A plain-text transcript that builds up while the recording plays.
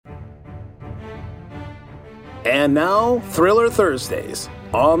And now, Thriller Thursdays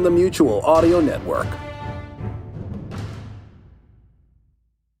on the Mutual Audio Network.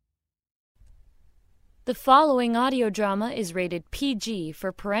 The following audio drama is rated PG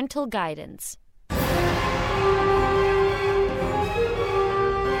for parental guidance.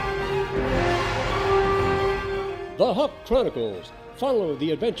 The Hawk Chronicles follow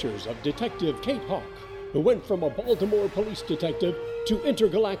the adventures of Detective Kate Hawk, who went from a Baltimore police detective to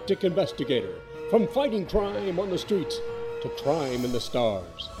intergalactic investigator, from fighting crime on the streets to crime in the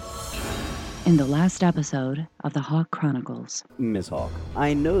stars. In the last episode of the Hawk Chronicles. Miss Hawk,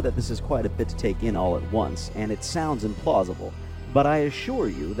 I know that this is quite a bit to take in all at once, and it sounds implausible, but I assure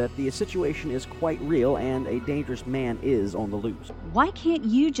you that the situation is quite real and a dangerous man is on the loose. Why can't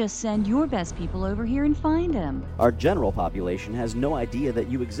you just send your best people over here and find him? Our general population has no idea that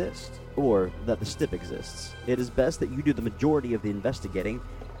you exist, or that the STIP exists. It is best that you do the majority of the investigating,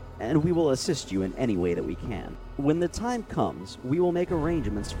 and we will assist you in any way that we can. When the time comes, we will make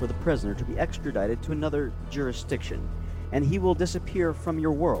arrangements for the prisoner to be extradited to another jurisdiction, and he will disappear from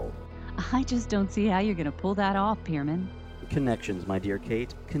your world. I just don't see how you're going to pull that off, Pierman. Connections, my dear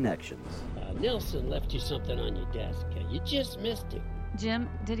Kate, connections. Nelson left you something on your desk. You just missed it. Jim,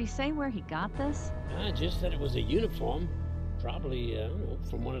 did he say where he got this? I just said it was a uniform. Probably, I don't know,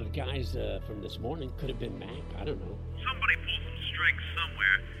 from one of the guys from this morning. Could have been Mac, I don't know. Somebody pulled some strings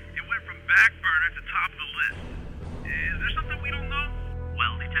somewhere. It went from back burner to top of the list. Is there something we don't know?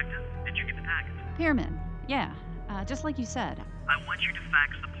 Well, Detective, did you get the package? Pierman, yeah, just like you said. I want you to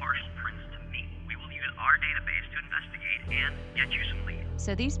fax the partial prints to me. We will use our database to investigate and get you some leads.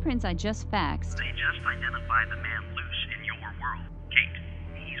 So these prints I just faxed. They just identified the man loose in your world. Kate,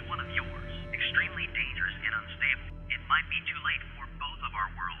 he's one of yours. Extremely dangerous and unstable. It might be too late for both of our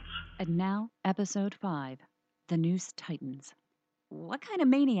worlds. And now, Episode 5, The Noose Tightens. What kind of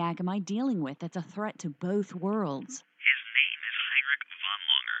maniac am I dealing with that's a threat to both worlds? His name is Heinrich von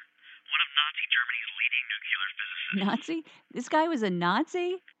Langer, one of Nazi Germany's leading nuclear physicists. Nazi? This guy was a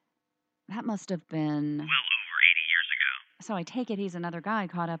Nazi? That must have been... Well over 80 years ago. So I take it he's another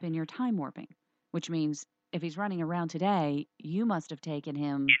guy caught up in your time warping. Which means, if he's running around today, you must have taken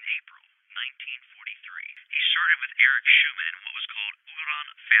him... In April 1943, he started with Erich Schumann in what was called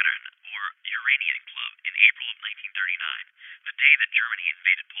Uran-Verein, or Uranian Club, in April of 1939, the day that Germany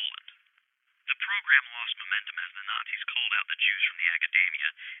invaded Poland. The program lost momentum as the Nazis called out the Jews from the academia,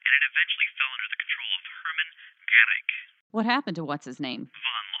 and it eventually fell under the control of Hermann Goering. What happened to what's-his-name?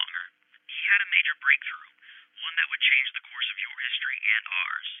 Von Langer. He had a major breakthrough, one that would change the course of your history and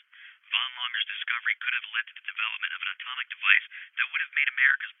ours. Von Langer's discovery could have led to the development of an atomic device that would have made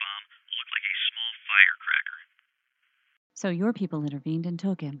America's bomb look like a small firecracker. So your people intervened and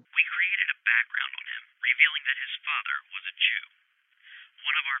took him. We created a background on him, revealing that his father was a Jew.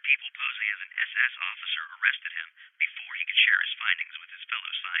 One of our people posing as an SS officer arrested him before he could share his findings with his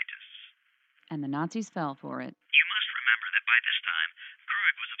fellow scientists. And the Nazis fell for it. You must remember that by this time,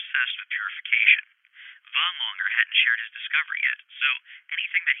 Goering was obsessed with purification. Von Langer hadn't shared his discovery yet, so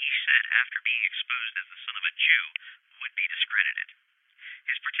anything that he said after being exposed as the son of a Jew would be discredited.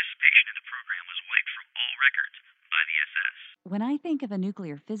 His participation in the program was wiped from all records by the SS. When I think of a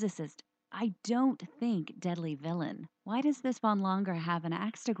nuclear physicist, I don't think deadly villain. Why does this von Langer have an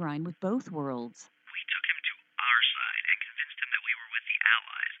axe to grind with both worlds? We took him to our side and convinced him that we were with the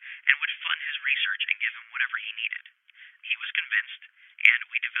Allies and would fund his research and give him whatever he needed. He was convinced, and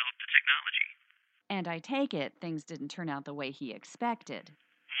we developed the technology. And I take it things didn't turn out the way he expected.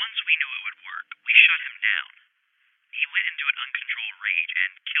 Once we knew it would work, we shut him down. He went into an uncontrolled rage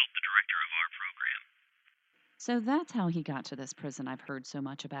and killed the director of our program. So that's how he got to this prison I've heard so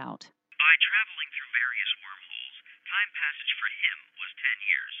much about. By traveling through various wormholes, time passage for him was 10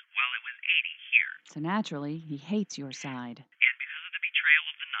 years, while it was 80 here. So naturally, he hates your side. And because of the betrayal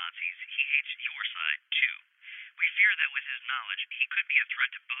of the Nazis, he hates your side, too. We fear that with his knowledge, he could be a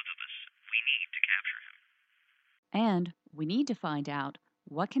threat to both of us. We need to capture him. And we need to find out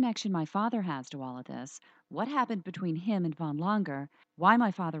what connection my father has to all of this, what happened between him and von Langer, why my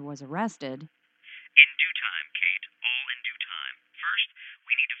father was arrested. In due time, Kate, all in due time. First,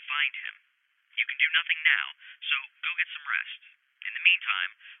 we need to find him. You can do nothing now, so go get some rest. In the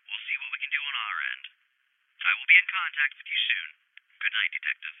meantime, we'll see what we can do on our end. I will be in contact with you soon. Good night,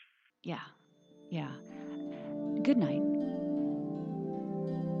 Detective. Yeah. Good night.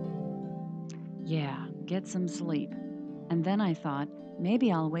 Yeah, get some sleep. And then I thought,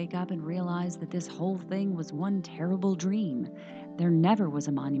 maybe I'll wake up and realize that this whole thing was one terrible dream. There never was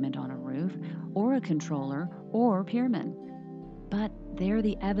a monument on a roof, or a controller, or Pierman. But there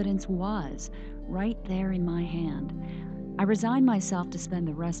the evidence was, right there in my hand. I resigned myself to spend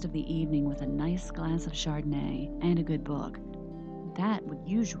the rest of the evening with a nice glass of Chardonnay and a good book. That would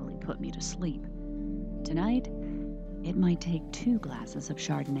usually put me to sleep. Tonight, it might take 2 glasses of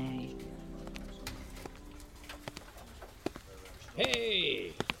Chardonnay.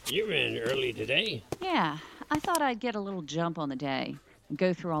 Hey, you're in early today? Yeah, I thought I'd get a little jump on the day and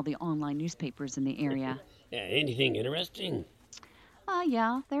go through all the online newspapers in the area. Anything interesting?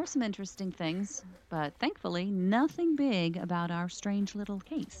 Yeah, there are some interesting things, but thankfully nothing big about our strange little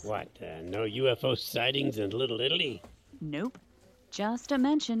case. What, no UFO sightings in Little Italy? Nope. Just a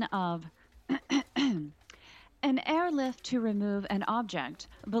mention of an airlift to remove an object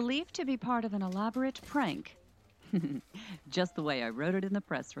believed to be part of an elaborate prank. Just the way I wrote it in the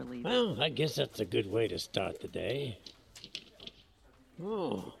press release. Well, I guess that's a good way to start the day.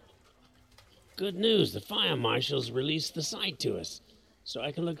 Oh, good news. The fire marshals released the site to us, so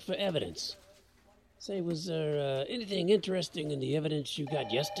I can look for evidence. Say, was there anything interesting in the evidence you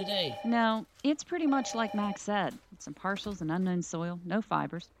got yesterday? No, it's pretty much like Max said. Some partials and unknown soil, no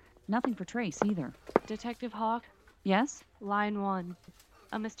fibers. Nothing for trace either. Detective Hawk, Yes? line 1.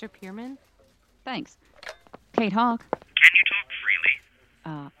 Mr. Pierman? Thanks. Kate Hawk. Can you talk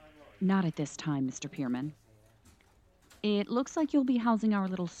freely? Not at this time, Mr. Pierman. It looks like you'll be housing our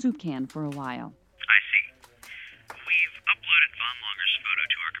little soup can for a while. I see. We've uploaded Von Longer's photo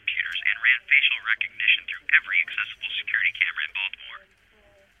to our computers and ran facial recognition through every accessible security camera in Baltimore.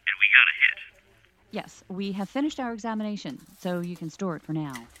 And we got a hit. Yes, we have finished our examination, so you can store it for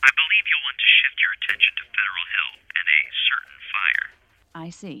now. I believe you'll want to shift your attention to Federal Hill and a certain fire. I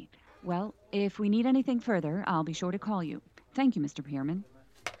see. Well, if we need anything further, I'll be sure to call you. Thank you, Mr. Pierman.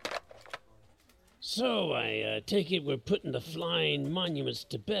 So, I take it we're putting the flying monuments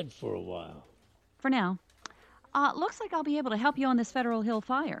to bed for a while. For now. Looks like I'll be able to help you on this Federal Hill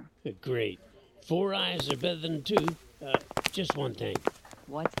fire. Great. 4 eyes are better than 2. Just one thing.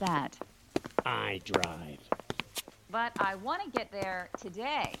 What's that? I drive. But I want to get there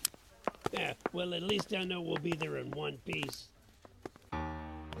today. Yeah, well, at least I know we'll be there in one piece.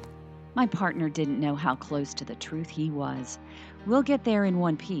 My partner didn't know how close to the truth he was. We'll get there in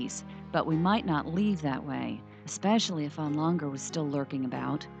one piece, but we might not leave that way, especially if Von Longer was still lurking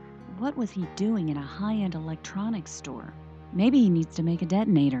about. What was he doing in a high-end electronics store? Maybe he needs to make a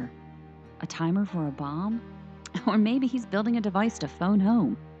detonator. A timer for a bomb? Or maybe he's building a device to phone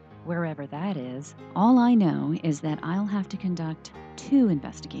home. Wherever that is, all I know is that I'll have to conduct 2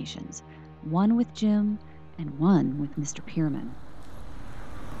 investigations. One with Jim and one with Mr. Pierman.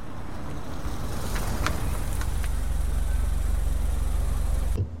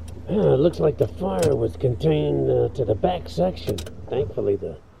 Looks like the fire was contained to the back section. Thankfully,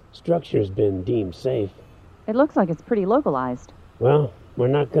 the structure's been deemed safe. It looks like it's pretty localized. Well, we're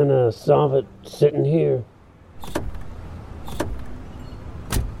not gonna solve it sitting here.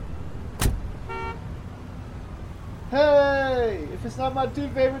 Hey, if it's not my 2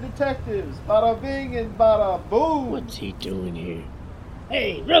 favorite detectives, bada bing and bada boom. What's he doing here?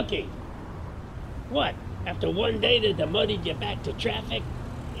 Hey, rookie! What? After one day they muddied you back to traffic?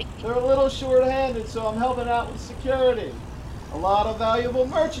 They're a little short-handed, so I'm helping out with security. A lot of valuable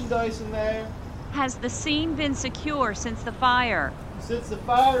merchandise in there. Has the scene been secure since the fire? Since the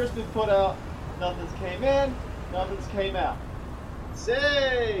fire has been put out, nothing's came in, nothing's came out.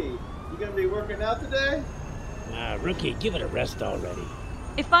 Say, you gonna be working out today? Rookie, give it a rest already.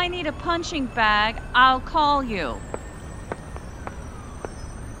 If I need a punching bag, I'll call you.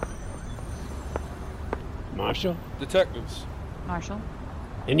 Marshal? Detectives. Marshal?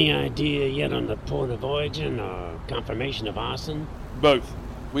 Any idea yet on the point of origin or confirmation of arson? Both.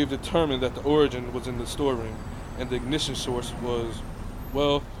 We've determined that the origin was in the storeroom, and the ignition source was,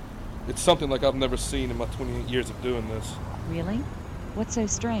 well, it's something like I've never seen in my 28 years of doing this. Really? What's so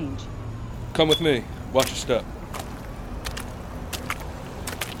strange? Come with me. Watch your step.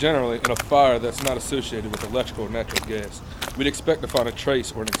 Generally, in a fire that's not associated with electrical or natural gas, we'd expect to find a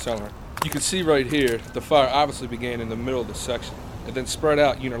trace or an accelerant. You can see right here, the fire obviously began in the middle of the section, and then spread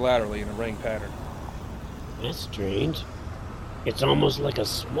out unilaterally in a ring pattern. That's strange. It's almost like a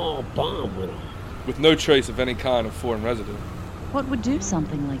small bomb went off. With no trace of any kind of foreign residue. What would do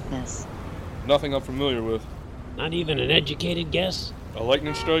something like this? Nothing I'm familiar with. Not even an educated guess? A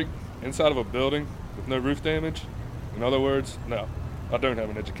lightning strike inside of a building with no roof damage? In other words, no. I don't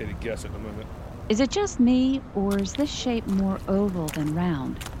have an educated guess at the moment. Is it just me, or is this shape more oval than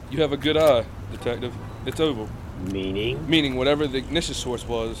round? You have a good eye, Detective. It's oval. Meaning? Meaning whatever the ignition source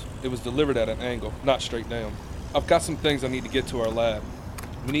was, it was delivered at an angle, not straight down. I've got some things I need to get to our lab.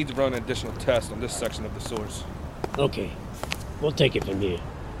 We need to run an additional test on this section of the source. Okay. We'll take it from here.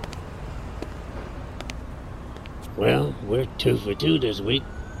 Well, we're 2 for 2 this week.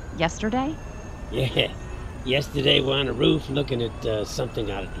 Yesterday? Yeah. Yesterday we're on a roof looking at something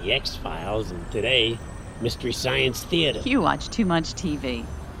out of the X-Files, and today, Mystery Science Theater. You watch too much TV.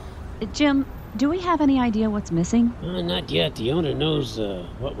 Jim, do we have any idea what's missing? Not yet. The owner knows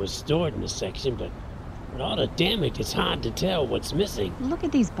what was stored in the section, but with all the damage, it's hard to tell what's missing. Look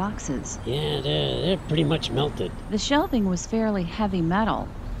at these boxes. Yeah, they're pretty much melted. The shelving was fairly heavy metal,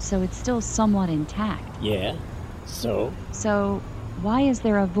 so it's still somewhat intact. Yeah, so? So, why is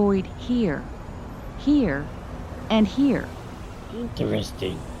there a void here, and here?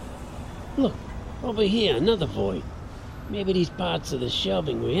 Interesting. Look, over here, another void. Maybe these parts of the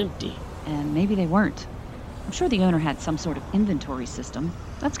shelving were empty. And maybe they weren't. I'm sure the owner had some sort of inventory system.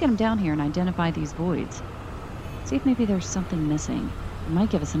 Let's get him down here and identify these voids. See if maybe there's something missing. It might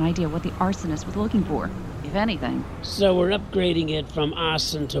give us an idea what the arsonist was looking for, if anything. So we're upgrading it from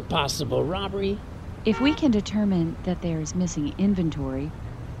arson to possible robbery? If we can determine that there's missing inventory,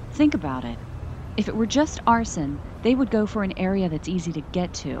 think about it. If it were just arson, they would go for an area that's easy to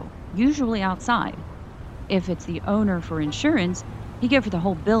get to, usually outside. If it's the owner for insurance, he'd go for the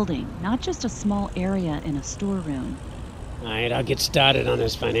whole building, not just a small area in a storeroom. All right, I'll get started on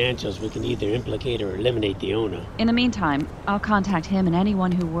his financials. We can either implicate or eliminate the owner. In the meantime, I'll contact him and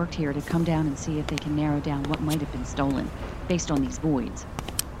anyone who worked here to come down and see if they can narrow down what might have been stolen, based on these voids.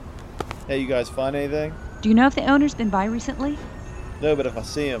 Hey, you guys find anything? Do you know if the owner's been by recently? No, but if I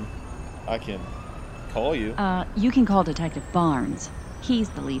see him, I can call you. You can call Detective Barnes. He's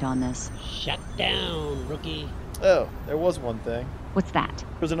the lead on this. Shut down, rookie. Oh, there was one thing. What's that?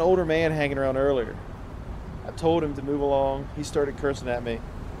 There was an older man hanging around earlier. I told him to move along. He started cursing at me.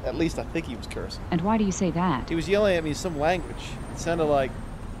 At least I think he was cursing. And why do you say that? He was yelling at me some language. It sounded like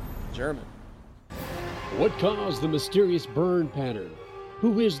German. What caused the mysterious burn pattern?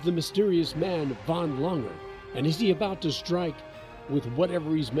 Who is the mysterious man Von Langer? And is he about to strike with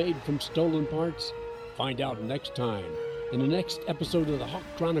whatever he's made from stolen parts? Find out next time in the next episode of the Hawk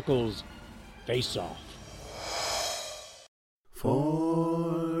Chronicles Face Off.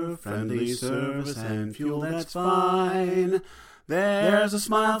 For friendly service and fuel, that's fine. There's a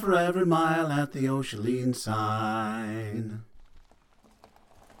smile for every mile at the Ocealine sign.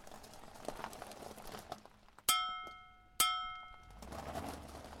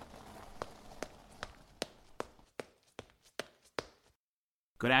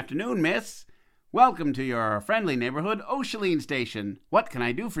 Good afternoon, miss. Welcome to your friendly neighborhood Ocealine station. What can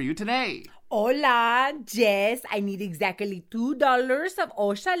I do for you today? Hola, yes, I need exactly $2 of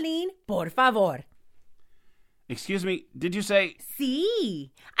Ocealine, por favor. Excuse me, did you say... Sí,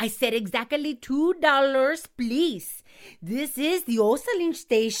 I said exactly $2, please. This is the Ocealine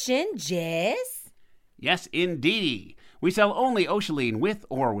station, Jess? Yes, indeedy. We sell only Ocealine with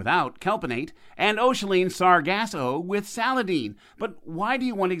or without kelpinate and Ocealine Sargasso with saladine. But why do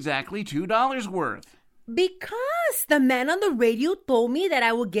you want exactly $2 worth? Because the man on the radio told me that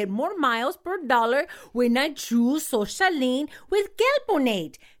I would get more miles per dollar when I choose Ocealine with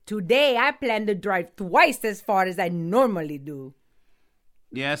kelponate. Today, I plan to drive twice as far as I normally do.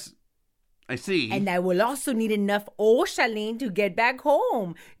 Yes, I see. And I will also need enough Ocealine to get back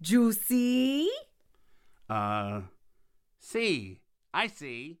home. Juicy? See. I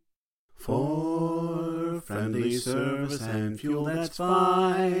see. For friendly service and fuel, that's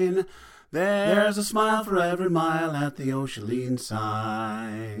fine. There's a smile for every mile at the Ocealine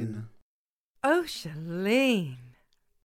sign. Ocealine.